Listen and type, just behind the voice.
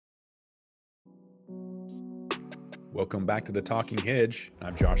Welcome back to the Talking Hedge.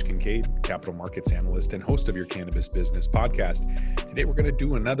 I'm Josh Kincaid, capital markets analyst and host of your Cannabis Business podcast. Today, we're going to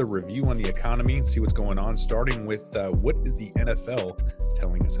do another review on the economy and see what's going on, starting with what is the NFL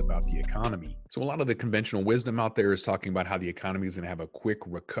telling us about the economy. So a lot of the conventional wisdom out there is talking about how the economy is going to have a quick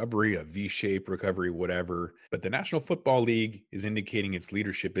recovery, a V-shaped recovery, whatever. But the National Football League is indicating its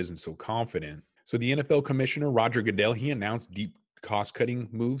leadership isn't so confident. So the NFL commissioner, Roger Goodell, he announced deep cost-cutting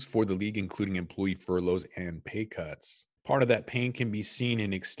moves for the league, including employee furloughs and pay cuts. Part of that pain can be seen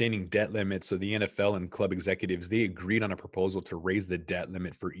in extending debt limits. So the NFL and club executives, they agreed on a proposal to raise the debt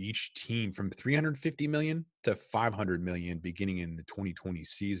limit for each team from $350 million to $500 million beginning in the 2020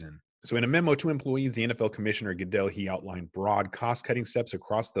 season. So in a memo to employees, the NFL Commissioner Goodell, he outlined broad cost-cutting steps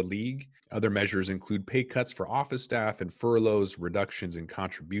across the league. Other measures include pay cuts for office staff and furloughs, reductions in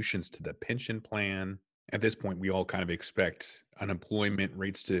contributions to the pension plan. At this point, we all kind of expect unemployment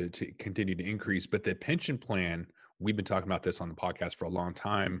rates to continue to increase, but the pension plan, we've been talking about this on the podcast for a long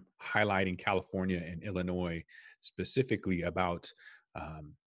time, highlighting California and Illinois specifically about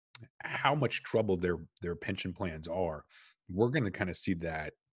how much trouble their pension plans are. We're going to kind of see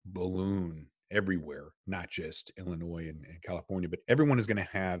that balloon everywhere, not just Illinois and California, but everyone is going to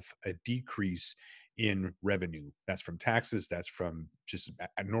have a decrease in revenue. That's from taxes, that's from just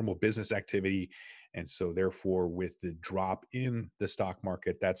a normal business activity. And so therefore, with the drop in the stock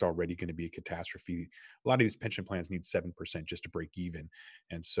market, that's already going to be a catastrophe. A lot of these pension plans need 7% just to break even.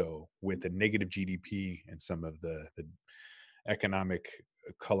 And so with the negative GDP and some of the economic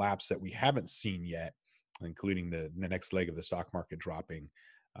collapse that we haven't seen yet, including the next leg of the stock market dropping,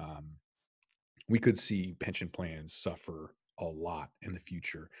 we could see pension plans suffer a lot in the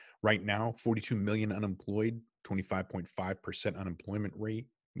future. Right now, 42 million unemployed, 25.5% unemployment rate.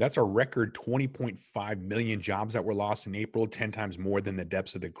 That's a record 20.5 million jobs that were lost in April, 10 times more than the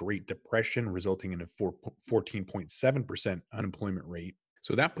depths of the Great Depression, resulting in a 14.7% unemployment rate.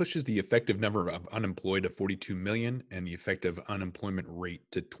 So that pushes the effective number of unemployed to 42 million and the effective unemployment rate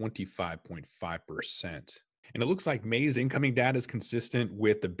to 25.5%. And it looks like May's incoming data is consistent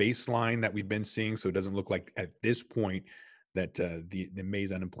with the baseline that we've been seeing. So it doesn't look like at this point that the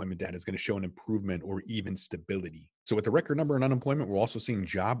May's unemployment data is going to show an improvement or even stability. So with the record number in unemployment, we're also seeing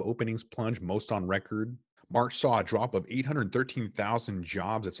job openings plunge, most on record. March saw a drop of 813,000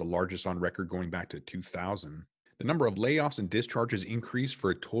 jobs. That's the largest on record going back to 2000. The number of layoffs and discharges increased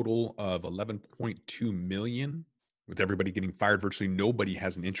for a total of 11.2 million. With everybody getting fired, virtually nobody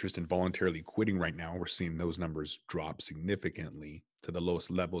has an interest in voluntarily quitting right now. We're seeing those numbers drop significantly to the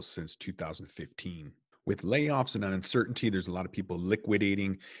lowest levels since 2015. With layoffs and uncertainty, there's a lot of people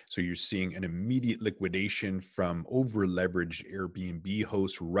liquidating. So you're seeing an immediate liquidation from over-leveraged Airbnb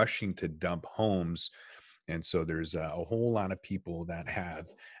hosts rushing to dump homes. And so there's a whole lot of people that have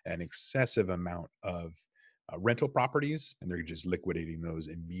an excessive amount of rental properties, and they're just liquidating those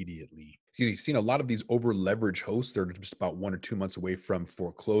immediately. You've seen a lot of these over leveraged hosts. They're just about 1 or 2 months away from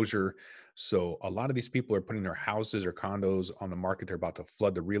foreclosure. So a lot of these people are putting their houses or condos on the market. They're about to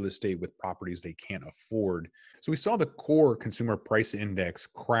flood the real estate with properties they can't afford. So we saw the core consumer price index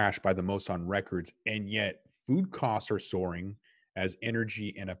crash by the most on records, and yet food costs are soaring as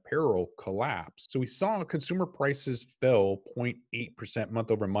energy and apparel collapse. So we saw consumer prices fell 0.8% month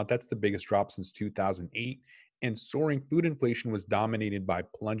over month. That's the biggest drop since 2008. And soaring food inflation was dominated by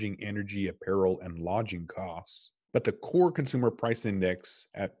plunging energy, apparel, and lodging costs. But the core consumer price index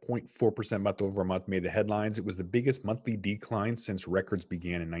at 0.4% month over month made the headlines. It was the biggest monthly decline since records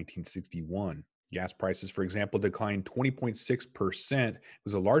began in 1961. Gas prices, for example, declined 20.6%. It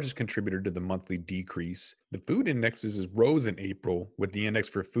was the largest contributor to the monthly decrease. The food indexes rose in April, with the index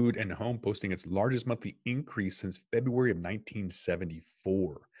for food and home posting its largest monthly increase since February of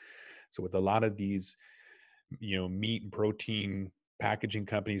 1974. So with a lot of these, meat and protein packaging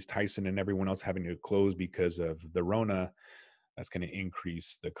companies, Tyson and everyone else having to close because of the Rona, that's going to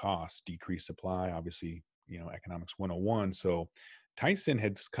increase the cost, decrease supply, obviously, economics 101. So Tyson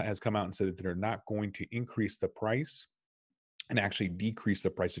has come out and said that they're not going to increase the price and actually decrease the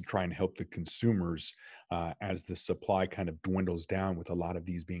price to try and help the consumers as the supply kind of dwindles down, with a lot of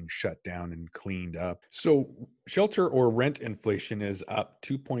these being shut down and cleaned up. So shelter or rent inflation is up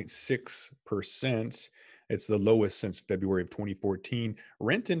 2.6%. It's the lowest since February of 2014.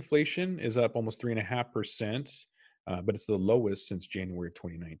 Rent inflation is up almost 3.5%, but it's the lowest since January of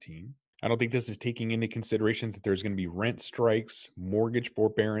 2019. I don't think this is taking into consideration that there's going to be rent strikes, mortgage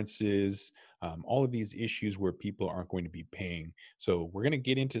forbearances, all of these issues where people aren't going to be paying. So, we're going to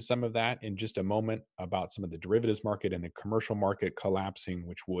get into some of that in just a moment about some of the derivatives market and the commercial market collapsing,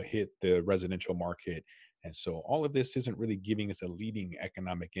 which will hit the residential market. And so, all of this isn't really giving us a leading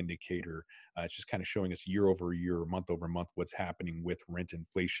economic indicator. It's just kind of showing us year over year, month over month, what's happening with rent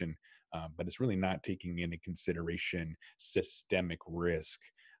inflation. But it's really not taking into consideration systemic risk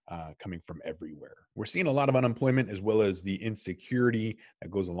coming from everywhere. We're seeing a lot of unemployment as well as the insecurity that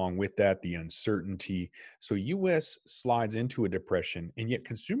goes along with that, the uncertainty. So US slides into a depression, and yet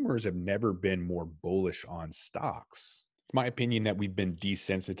consumers have never been more bullish on stocks. It's my opinion that we've been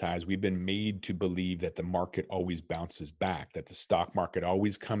desensitized. We've been made to believe that the market always bounces back, that the stock market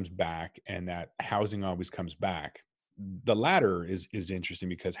always comes back, and that housing always comes back. The latter is interesting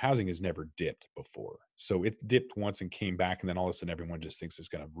because housing has never dipped before. So it dipped once and came back, and then all of a sudden everyone just thinks it's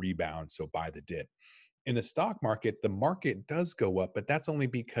going to rebound. So buy the dip. In the stock market, the market does go up, but that's only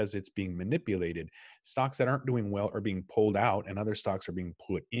because it's being manipulated. Stocks that aren't doing well are being pulled out, and other stocks are being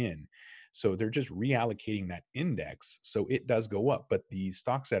put in. So they're just reallocating that index. So it does go up, but the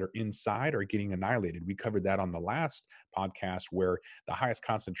stocks that are inside are getting annihilated. We covered that on the last podcast where the highest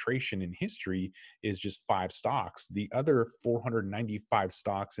concentration in history is just 5 stocks. The other 495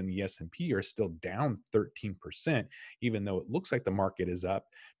 stocks in the S&P are still down 13%, even though it looks like the market is up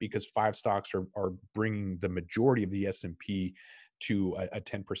because 5 stocks are bringing the majority of the S&P to a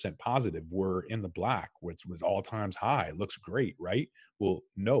 10% positive. We're in the black, which was all times high. Looks great, right? Well,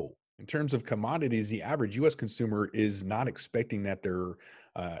 no. In terms of commodities, the average US consumer is not expecting that their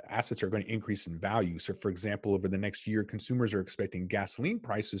assets are going to increase in value. So, for example, over the next year, consumers are expecting gasoline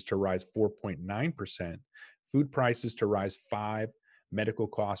prices to rise 4.9%, food prices to rise 5, medical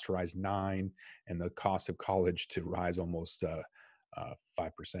costs to rise 9, and the cost of college to rise almost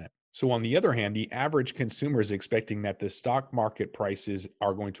 5%. So, on the other hand, the average consumer is expecting that the stock market prices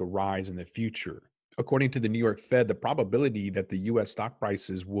are going to rise in the future. According to the New York Fed, the probability that the US stock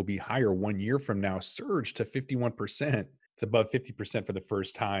prices will be higher 1 year from now surged to 51%. It's above 50% for the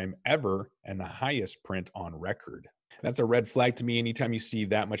first time ever and the highest print on record. That's a red flag to me. Anytime you see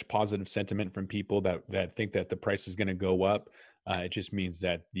that much positive sentiment from people that think that the price is going to go up, it just means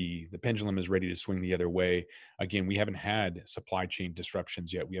that the pendulum is ready to swing the other way. Again, we haven't had supply chain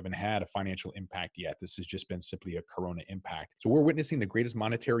disruptions yet. We haven't had a financial impact yet. This has just been simply a corona impact. So we're witnessing the greatest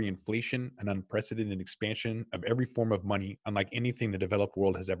monetary inflation, an unprecedented expansion of every form of money, unlike anything the developed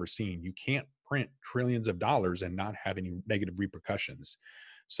world has ever seen. You can't print trillions of dollars and not have any negative repercussions.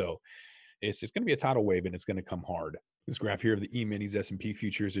 So it's going to be a tidal wave, and it's going to come hard. This graph here of the E-minis S&P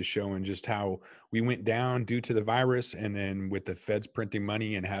futures is showing just how we went down due to the virus, and then with the Feds printing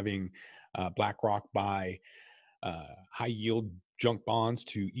money and having BlackRock buy high yield junk bonds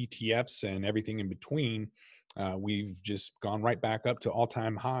to ETFs and everything in between, we've just gone right back up to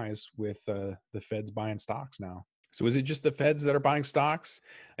all-time highs with the Feds buying stocks now. So is it just the Feds that are buying stocks?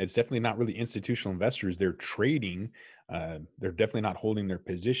 It's definitely not really institutional investors. They're trading. They're definitely not holding their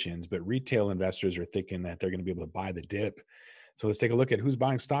positions, but retail investors are thinking that they're going to be able to buy the dip. So let's take a look at who's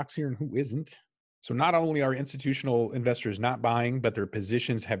buying stocks here and who isn't. So not only are institutional investors not buying, but their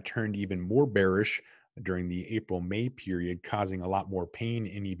positions have turned even more bearish during the April-May period, causing a lot more pain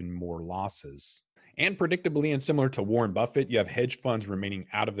and even more losses. And predictably, and similar to Warren Buffett, you have hedge funds remaining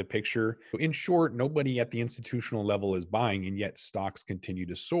out of the picture. In short, nobody at the institutional level is buying, and yet stocks continue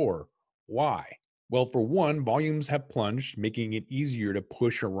to soar. Why? Well, for one, volumes have plunged, making it easier to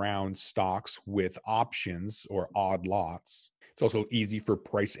push around stocks with options or odd lots. It's also easy for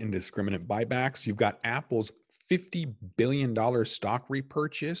price indiscriminate buybacks. You've got Apple's $50 billion stock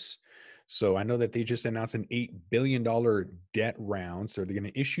repurchase. So I know that they just announced an $8 billion debt round. So they're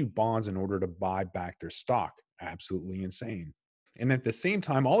going to issue bonds in order to buy back their stock. Absolutely insane. And at the same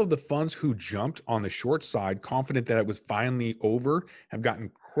time, all of the funds who jumped on the short side, confident that it was finally over, have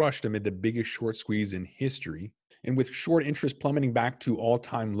gotten crushed amid the biggest short squeeze in history. And with short interest plummeting back to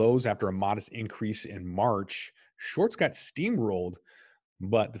all-time lows after a modest increase in March, shorts got steamrolled,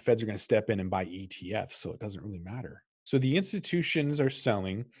 but the Feds are going to step in and buy ETFs, so it doesn't really matter. So the institutions are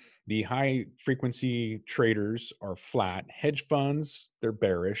selling, the high frequency traders are flat, hedge funds, they're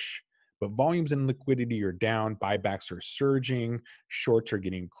bearish, but volumes and liquidity are down, buybacks are surging, shorts are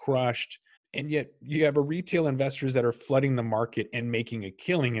getting crushed. And yet you have a retail investors that are flooding the market and making a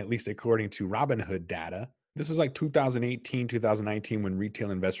killing, at least according to Robinhood data. This is like 2018, 2019, when retail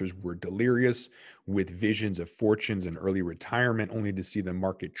investors were delirious with visions of fortunes and early retirement, only to see the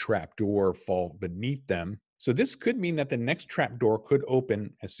market trapdoor fall beneath them. So this could mean that the next trapdoor could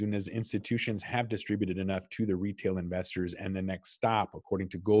open as soon as institutions have distributed enough to the retail investors, and the next stop, according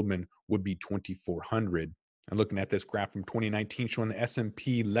to Goldman, would be 2400. And looking at this graph from 2019 showing the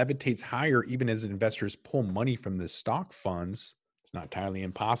S&P levitates higher even as investors pull money from the stock funds. It's not entirely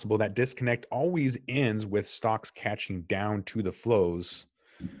impossible. That disconnect always ends with stocks catching down to the flows.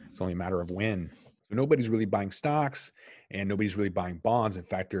 It's only a matter of when. So nobody's really buying stocks and nobody's really buying bonds. In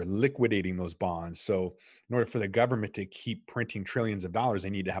fact, they're liquidating those bonds. So in order for the government to keep printing trillions of dollars, they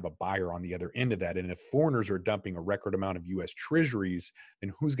need to have a buyer on the other end of that. And if foreigners are dumping a record amount of US Treasuries,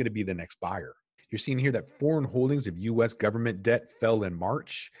 then who's going to be the next buyer? You're seeing here that foreign holdings of US government debt fell in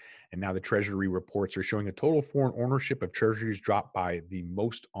March. And now the Treasury reports are showing a total foreign ownership of Treasuries dropped by the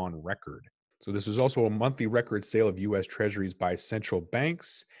most on record. So this is also a monthly record sale of US Treasuries by central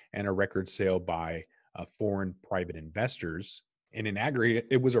banks and a record sale by foreign private investors. And in aggregate,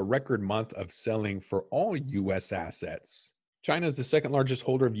 it was a record month of selling for all US assets. China is the second largest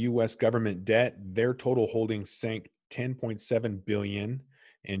holder of US government debt. Their total holdings sank 10.7 billion.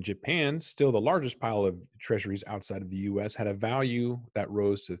 And Japan, still the largest pile of treasuries outside of the US, had a value that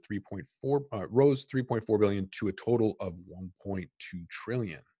rose to 3.4 billion to a total of 1.2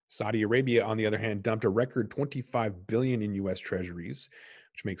 trillion. Saudi Arabia, on the other hand, dumped a record 25 billion in US treasuries,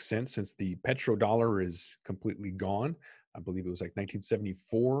 which makes sense since the petrodollar is completely gone. I believe it was like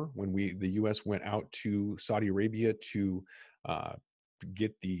 1974 when the US went out to Saudi Arabia to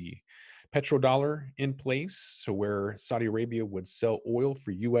get the petrodollar in place. So where Saudi Arabia would sell oil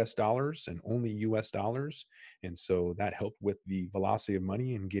for US dollars and only US dollars. And so that helped with the velocity of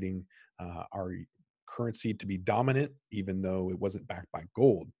money and getting our currency to be dominant, even though it wasn't backed by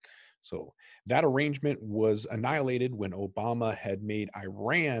gold. So that arrangement was annihilated when Obama had made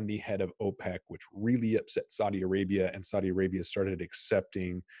Iran the head of OPEC, which really upset Saudi Arabia, and Saudi Arabia started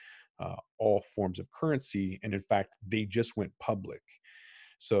accepting all forms of currency. And in fact, they just went public.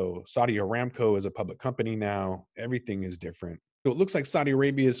 So Saudi Aramco is a public company now. Everything is different. So it looks like Saudi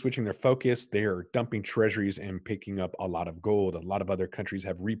Arabia is switching their focus. They are dumping treasuries and picking up a lot of gold. A lot of other countries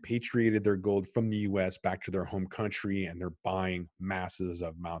have repatriated their gold from the US back to their home country, and they're buying masses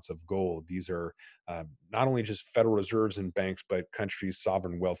of amounts of gold. These are not only just Federal Reserves and banks, but countries,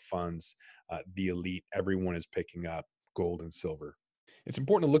 sovereign wealth funds, the elite. Everyone is picking up gold and silver. It's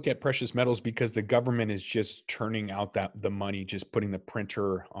important to look at precious metals because the government is just turning out the money, just putting the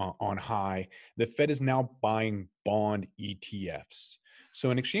printer on high. The Fed is now buying bond ETFs.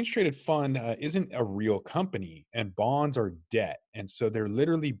 So an exchange traded fund isn't a real company, and bonds are debt. And so they're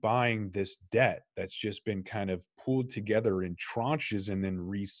literally buying this debt that's just been kind of pulled together in tranches and then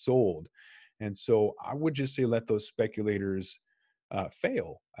resold. And so I would just say let those speculators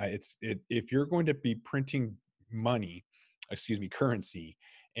fail. If you're going to be printing money, currency,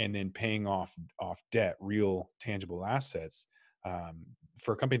 and then paying off debt, real tangible assets,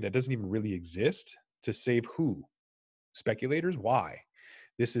 for a company that doesn't even really exist, to save who? Speculators? Why?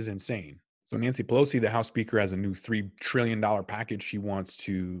 This is insane. So Nancy Pelosi, the House Speaker, has a new $3 trillion package she wants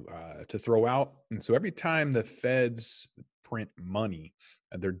to throw out, and so every time the Feds print money,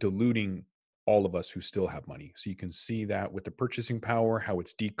 they're diluting all of us who still have money. So you can see that with the purchasing power, how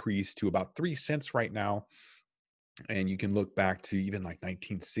it's decreased to about 3 cents right now. And you can look back to even like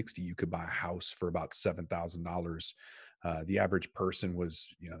 1960, you could buy a house for about $7,000. The average person was,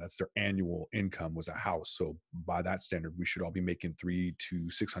 that's their annual income was a house. So by that standard, we should all be making $300,000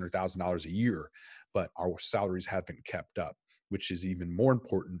 to $600,000 a year, but our salaries haven't kept up, which is even more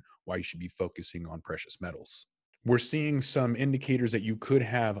important why you should be focusing on precious metals. We're seeing some indicators that you could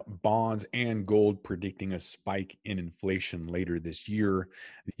have bonds and gold predicting a spike in inflation later this year.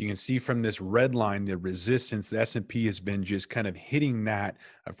 You can see from this red line, the resistance, the S&P has been just kind of hitting that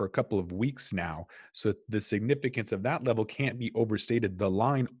for a couple of weeks now. So the significance of that level can't be overstated. The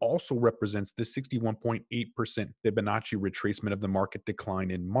line also represents the 61.8% Fibonacci retracement of the market decline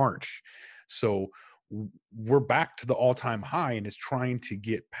in March. So we're back to the all-time high and it's trying to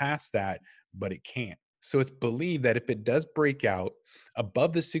get past that, but it can't. So it's believed that if it does break out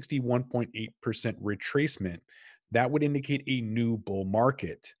above the 61.8% retracement, that would indicate a new bull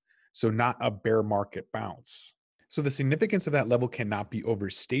market. So not a bear market bounce. So the significance of that level cannot be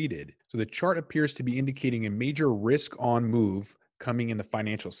overstated. So the chart appears to be indicating a major risk on move coming in the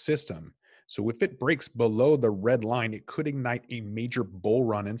financial system. So if it breaks below the red line, it could ignite a major bull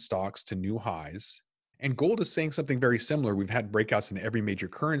run in stocks to new highs. And gold is saying something very similar. We've had breakouts in every major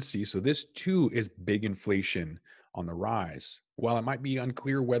currency. So this too is big inflation on the rise. While it might be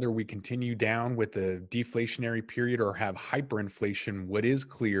unclear whether we continue down with the deflationary period or have hyperinflation, what is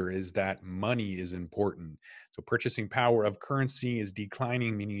clear is that money is important. So, purchasing power of currency is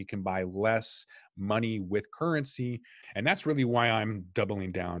declining, meaning you can buy less money with currency. And that's really why I'm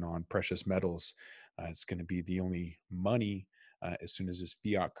doubling down on precious metals. It's going to be the only money as soon as this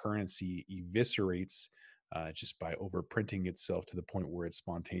fiat currency eviscerates just by overprinting itself to the point where it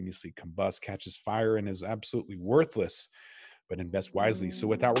spontaneously combusts, catches fire, and is absolutely worthless. But invest wisely. So,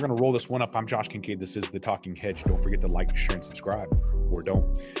 with that, we're going to roll this one up. I'm Josh Kincaid. This is the Talking Hedge. Don't forget to like, share, and subscribe, or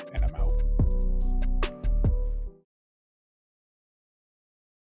don't. And I'm out.